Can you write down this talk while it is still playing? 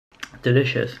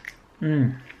delicious.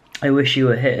 I wish you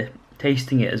were here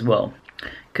tasting it as well,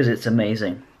 because it's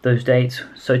amazing. Those dates,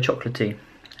 so chocolatey.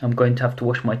 I'm going to have to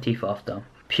wash my teeth after.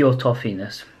 Pure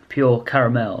toffiness, pure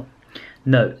caramel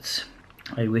notes.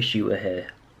 I wish you were here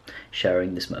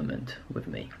sharing this moment with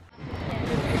me.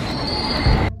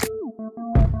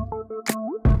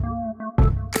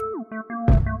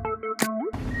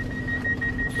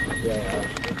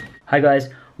 Hi guys,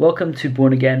 welcome to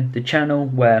Born Again, the channel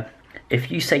where if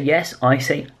you say yes, I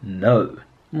say no.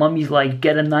 Mummy's like,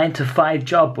 get a 9-to-5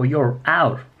 job or you're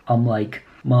out. I'm like,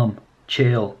 Mum,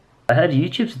 chill. I heard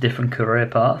YouTube's a different career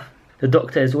path. The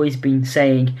doctor has always been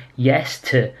saying yes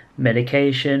to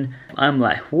medication. I'm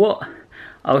like, what?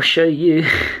 I'll show you.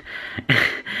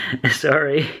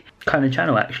 Sorry. Kind of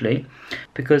channel actually,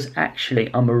 because actually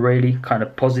I'm a really kind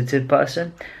of positive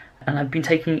person, and I've been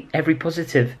taking every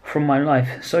positive from my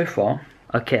life so far.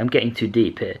 Okay, I'm getting too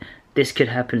deep here. This could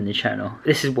happen in the channel.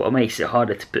 This is what makes it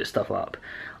harder to put stuff up.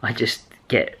 I just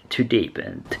get too deep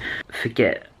and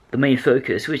forget the main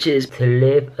focus, which is to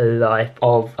live a life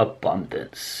of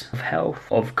abundance, of health,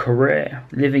 of career,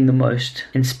 living the most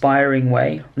inspiring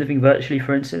way, living virtually,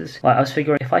 for instance. Like, I was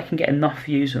figuring if I can get enough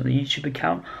views on the YouTube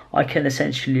account, I can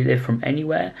essentially live from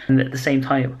anywhere, and at the same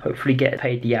time hopefully get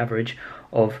paid the average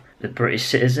of the British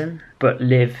citizen, but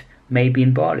live maybe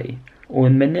in Bali or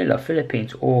in Manila,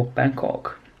 Philippines, or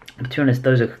Bangkok. But to be honest,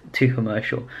 those are too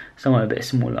commercial. Somewhere a bit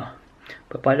smaller,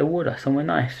 but by the water, somewhere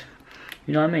nice.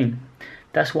 You know what I mean?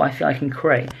 That's what I feel I can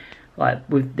create, like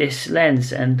with this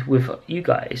lens and with you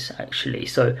guys actually.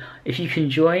 So if you can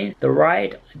join the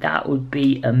ride, that would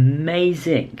be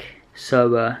amazing.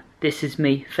 So this is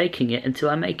me faking it until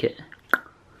I make it.